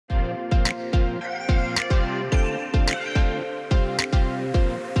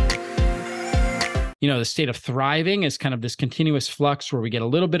The state of thriving is kind of this continuous flux where we get a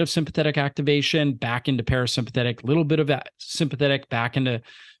little bit of sympathetic activation back into parasympathetic, a little bit of that sympathetic back into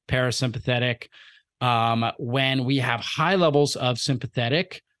parasympathetic. When we have high levels of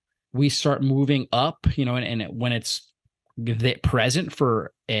sympathetic, we start moving up, and when it's present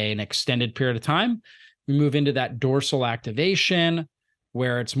for an extended period of time, we move into that dorsal activation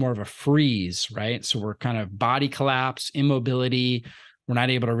where it's more of a freeze, right? So we're kind of body collapse, immobility. We're not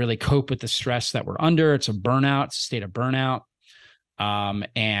able to really cope with the stress that we're under. It's a burnout, it's a state of burnout.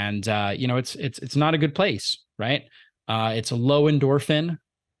 It's not a good place, right? It's a low endorphin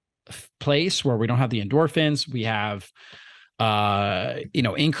place where we don't have the endorphins. We have,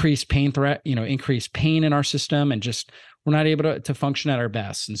 increased pain threat, increased pain in our system, and just, we're not able to function at our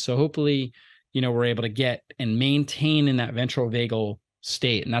best. And so hopefully, we're able to get and maintain in that ventral vagal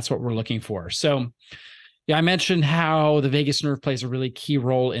state. And that's what we're looking for. So yeah, I mentioned how the vagus nerve plays a really key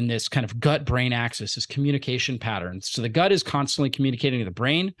role in this kind of gut-brain axis, this communication pattern. So the gut is constantly communicating to the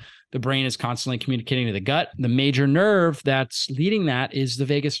brain. The brain is constantly communicating to the gut. The major nerve that's leading that is the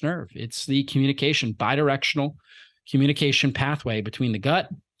vagus nerve. It's the communication, bidirectional communication pathway between the gut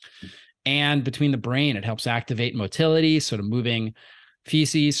and between the brain. It helps activate motility, sort of moving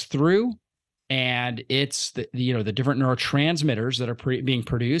feces through. And it's the different neurotransmitters that are being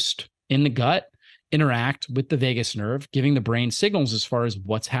produced in the gut interact with the vagus nerve, giving the brain signals as far as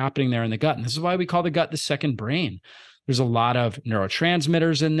what's happening there in the gut. And this is why we call the gut the second brain. There's a lot of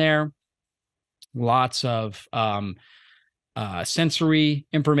neurotransmitters in there, lots of sensory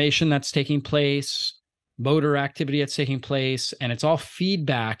information that's taking place, motor activity that's taking place, and it's all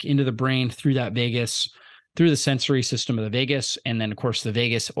feedback into the brain through that vagus, through the sensory system of the vagus. And then, of course, the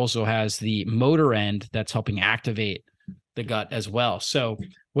vagus also has the motor end that's helping activate the gut as well. So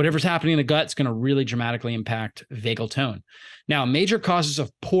whatever's happening in the gut is going to really dramatically impact vagal tone. Now, major causes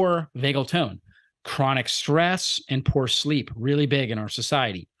of poor vagal tone: chronic stress and poor sleep, really big in our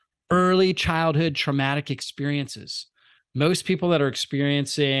society. Early childhood traumatic experiences. Most people that are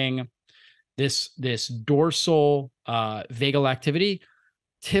experiencing this dorsal vagal activity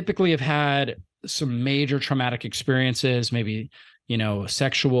typically have had some major traumatic experiences, maybe,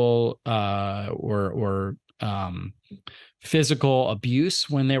 sexual or physical abuse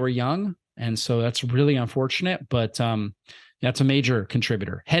when they were young. And so that's really unfortunate, but that's a major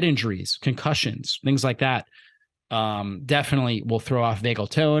contributor. Head injuries, concussions, things like that definitely will throw off vagal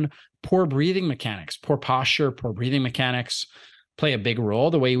tone. Poor breathing mechanics, poor posture, poor breathing mechanics play a big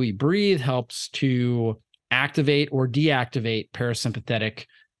role. The way we breathe helps to activate or deactivate parasympathetic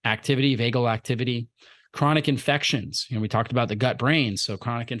activity, vagal activity. Chronic infections, we talked about the gut brain. So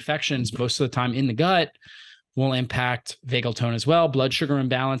chronic infections most of the time in the gut will impact vagal tone as well. Blood sugar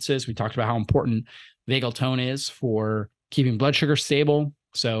imbalances. We talked about how important vagal tone is for keeping blood sugar stable.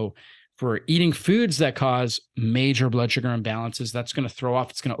 So for eating foods that cause major blood sugar imbalances, that's going to throw off,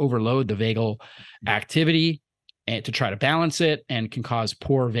 it's going to overload the vagal activity and to try to balance it, and can cause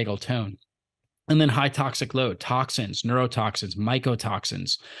poor vagal tone. And then high toxic load, toxins, neurotoxins,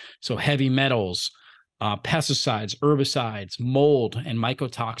 mycotoxins. So heavy metals, pesticides, herbicides, mold, and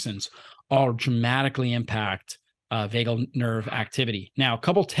mycotoxins all dramatically impact vagal nerve activity. Now, a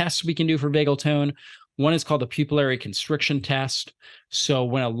couple tests we can do for vagal tone. One is called the pupillary constriction test. So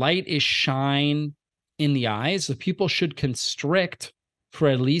when a light is shined in the eyes, the pupil should constrict for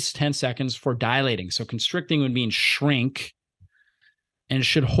at least 10 seconds for dilating. So constricting would mean shrink, and it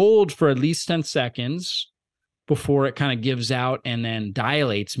should hold for at least 10 seconds before it kind of gives out and then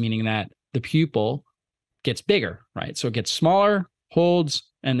dilates, meaning that the pupil gets bigger, right? So it gets smaller, holds,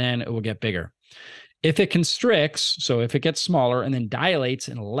 and then it will get bigger. If it constricts, so if it gets smaller and then dilates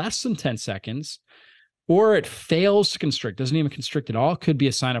in less than 10 seconds, or it fails to constrict, doesn't even constrict at all, could be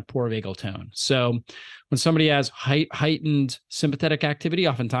a sign of poor vagal tone. So when somebody has heightened sympathetic activity,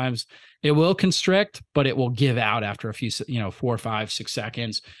 oftentimes it will constrict, but it will give out after a few, 4, 5, 6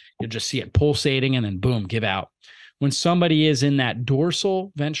 seconds. You'll just see it pulsating and then boom, give out. When somebody is in that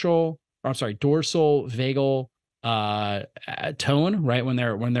dorsal vagal tone, right?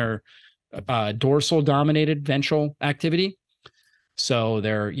 When they're dorsal dominated ventral activity. So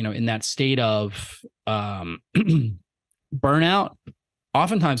they're, in that state of burnout,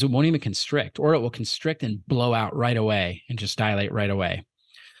 oftentimes it won't even constrict, or it will constrict and blow out right away and just dilate right away.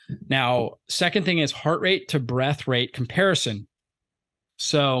 Now, second thing is heart rate to breath rate comparison.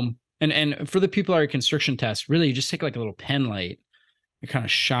 So, and for the pupillary constriction test, really you just take like a little pen light, you're kind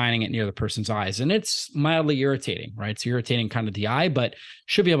of shining it near the person's eyes, and it's mildly irritating, right? It's irritating kind of the eye, but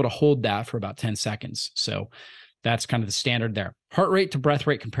should be able to hold that for about 10 seconds. So that's kind of the standard there. Heart rate to breath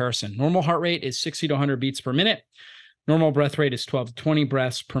rate comparison. Normal heart rate is 60 to 100 beats per minute. Normal breath rate is 12 to 20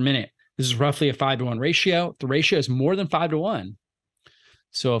 breaths per minute. This is roughly a 5-to-1 ratio. The ratio is more than 5-to-1.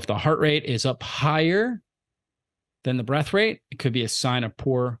 So if the heart rate is up higher than the breath rate, it could be a sign of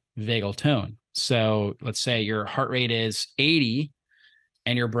poor vagal tone. So let's say your heart rate is 80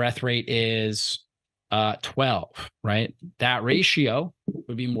 and your breath rate is 12, right? That ratio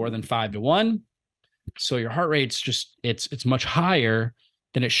would be more than 5-to-1. So your heart rate's just, it's much higher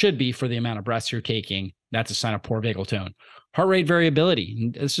than it should be for the amount of breaths you're taking. That's a sign of poor vagal tone. Heart rate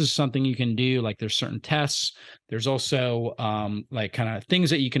variability. This is something you can do. Like there's certain tests. There's also like kind of things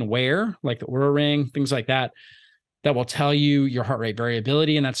that you can wear, like the Oura Ring, things like that, that will tell you your heart rate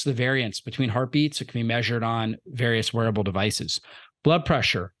variability. And that's the variance between heartbeats. It can be measured on various wearable devices. Blood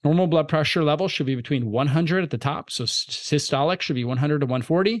pressure. Normal blood pressure level should be between 100 at the top. So systolic should be 100 to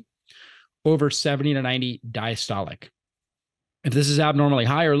 140, over 70 to 90 diastolic. If this is abnormally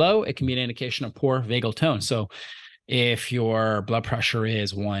high or low, it can be an indication of poor vagal tone. So if your blood pressure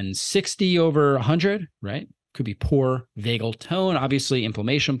is 160 over 100, right, could be poor vagal tone. Obviously,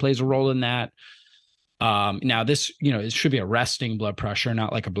 inflammation plays a role in that. Now this, it should be a resting blood pressure,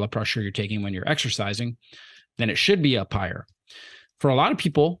 not like a blood pressure you're taking when you're exercising. Then it should be up higher. For a lot of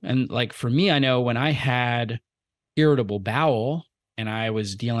people, and like for me, I know when I had irritable bowel and I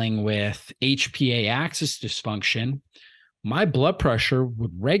was dealing with HPA axis dysfunction, my blood pressure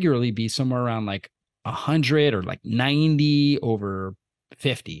would regularly be somewhere around like 100 or like 90 over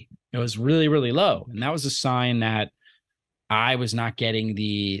 50. It was really, really low. And that was a sign that I was not getting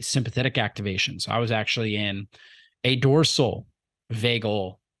the sympathetic activation. So I was actually in a dorsal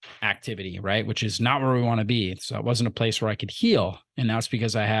vagal activity, right? Which is not where we want to be. So it wasn't a place where I could heal. And that's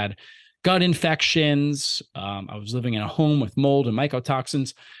because I had gut infections. I was living in a home with mold and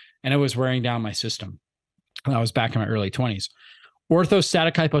mycotoxins, and it was wearing down my system. And I was back in my early 20s.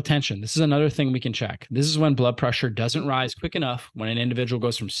 Orthostatic hypotension. This is another thing we can check. This is when blood pressure doesn't rise quick enough when an individual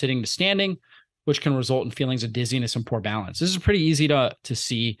goes from sitting to standing, which can result in feelings of dizziness and poor balance. This is pretty easy to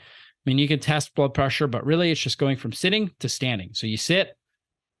see. I mean, you can test blood pressure, but really it's just going from sitting to standing. So you sit,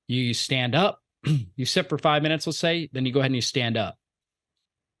 you stand up, you sit for 5 minutes, let's say, then you go ahead and you stand up.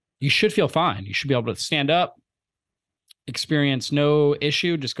 You should feel fine. You should be able to stand up, experience no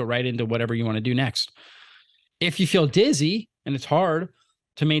issue, just go right into whatever you want to do next. If you feel dizzy and it's hard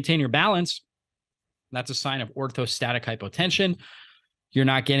to maintain your balance, that's a sign of orthostatic hypotension. You're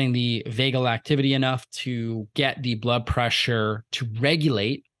not getting the vagal activity enough to get the blood pressure to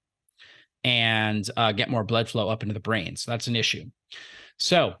regulate and get more blood flow up into the brain. So that's an issue.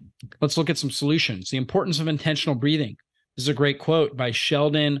 So let's look at some solutions. The importance of intentional breathing. This is a great quote by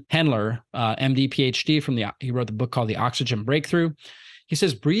Sheldon Hendler, MD, PhD, he wrote the book called The Oxygen Breakthrough. He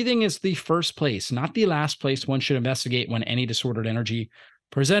says, breathing is the first place, not the last place one should investigate when any disordered energy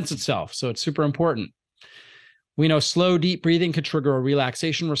presents itself. So it's super important. We know slow, deep breathing could trigger a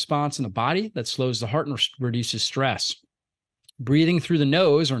relaxation response in the body that slows the heart and reduces stress. Breathing through the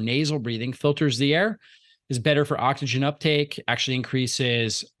nose, or nasal breathing, filters the air, is better for oxygen uptake, actually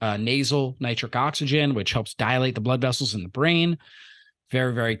increases nasal nitric oxygen, which helps dilate the blood vessels in the brain.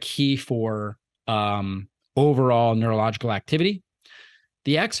 Very, very key for overall neurological activity.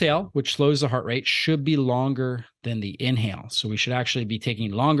 The exhale, which slows the heart rate, should be longer than the inhale. So we should actually be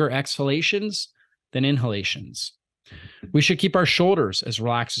taking longer exhalations than inhalations. We should keep our shoulders as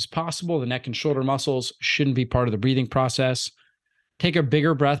relaxed as possible. The neck and shoulder muscles shouldn't be part of the breathing process. Take a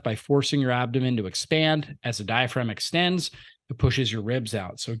bigger breath by forcing your abdomen to expand. As the diaphragm extends, it pushes your ribs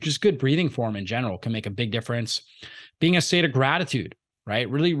out. So just good breathing form in general can make a big difference. Being a state of gratitude, right?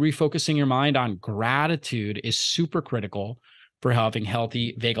 Really refocusing your mind on gratitude is super critical for having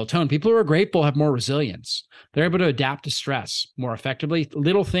healthy vagal tone. People who are grateful have more resilience. They're able to adapt to stress more effectively.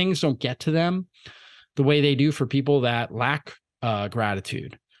 Little things don't get to them the way they do for people that lack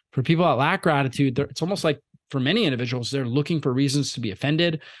gratitude. For people that lack gratitude, it's almost like for many individuals, they're looking for reasons to be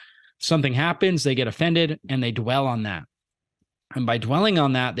offended. Something happens, they get offended, and they dwell on that. And by dwelling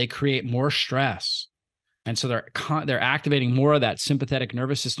on that, they create more stress. And so they're activating more of that sympathetic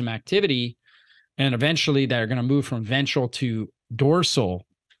nervous system activity. And eventually they're going to move from ventral to dorsal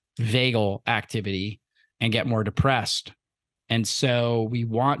vagal activity and get more depressed. And so we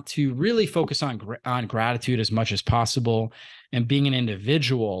want to really focus on gratitude as much as possible and being an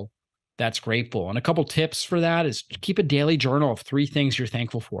individual that's grateful. And a couple tips for that is keep a daily journal of 3 things you're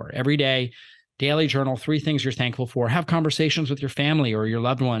thankful for. Every day, daily journal, 3 things you're thankful for. Have conversations with your family or your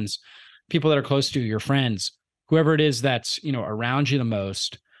loved ones, people that are close to you, your friends, whoever it is that's, around you the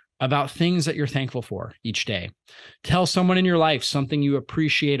most, about things that you're thankful for each day. Tell someone in your life something you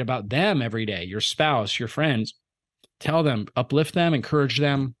appreciate about them every day, your spouse, your friends. Tell them, uplift them, encourage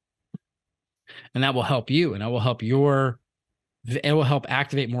them, and that will help you, and that will help your It will help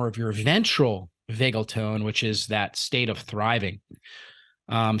activate more of your ventral vagal tone, which is that state of thriving.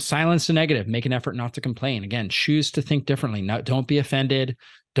 Silence the negative. Make an effort not to complain. Again, choose to think differently. Don't be offended.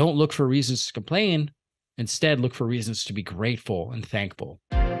 Don't look for reasons to complain. Instead, look for reasons to be grateful and thankful.